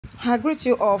I greet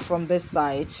you all from this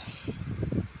side.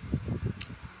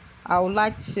 I would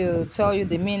like to tell you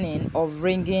the meaning of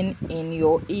ringing in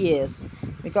your ears,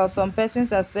 because some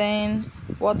persons are saying,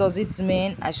 what does it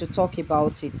mean? I should talk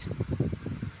about it.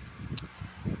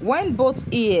 When both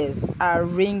ears are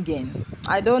ringing,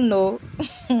 I don't know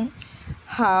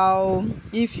how,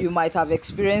 if you might have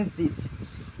experienced it.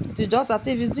 It's just as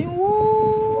if it's doing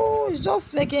woo, it's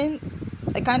just making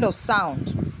a kind of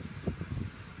sound,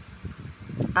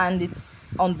 and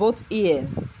it's on both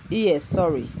ears,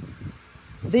 sorry.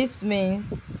 This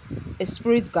means a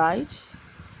spirit guide,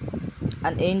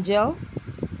 an angel,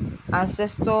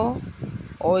 ancestor,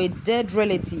 or a dead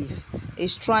relative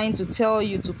is trying to tell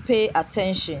you to pay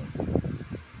attention.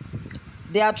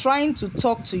 They are trying to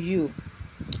talk to you.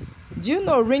 Do you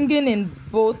know ringing in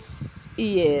both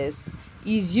ears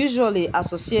is usually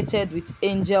associated with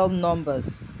angel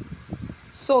numbers?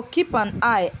 So keep an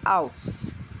eye out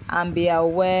and be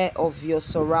aware of your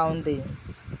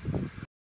surroundings.